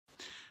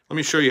Let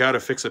me show you how to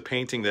fix a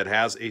painting that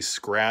has a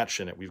scratch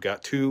in it. We've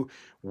got 2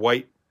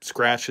 white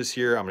scratches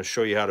here. I'm going to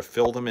show you how to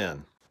fill them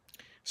in.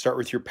 Start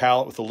with your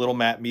palette with a little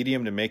matte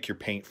medium to make your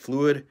paint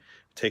fluid.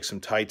 Take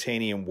some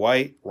titanium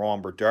white, raw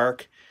umber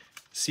dark.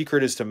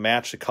 Secret is to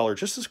match the color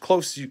just as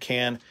close as you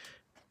can.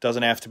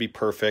 Doesn't have to be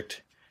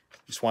perfect. You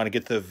just want to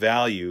get the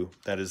value,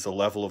 that is the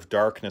level of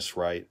darkness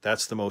right.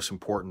 That's the most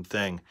important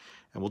thing.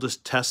 And we'll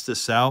just test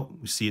this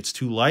out. We see it's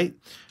too light,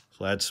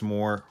 so add some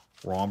more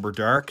raw umber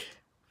dark.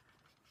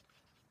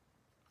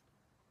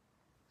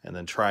 And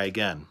then try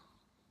again.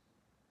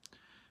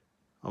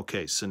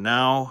 Okay, so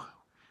now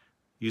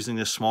using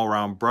this small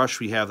round brush,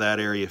 we have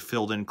that area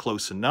filled in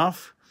close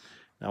enough.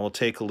 Now we'll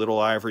take a little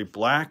ivory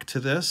black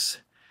to this,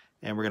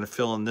 and we're going to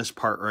fill in this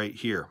part right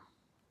here.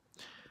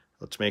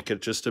 Let's make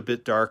it just a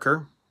bit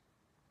darker.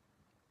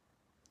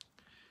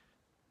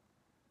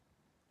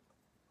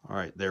 All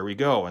right, there we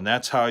go. And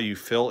that's how you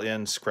fill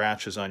in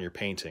scratches on your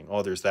painting.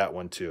 Oh, there's that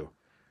one too.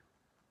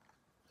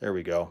 There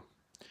we go.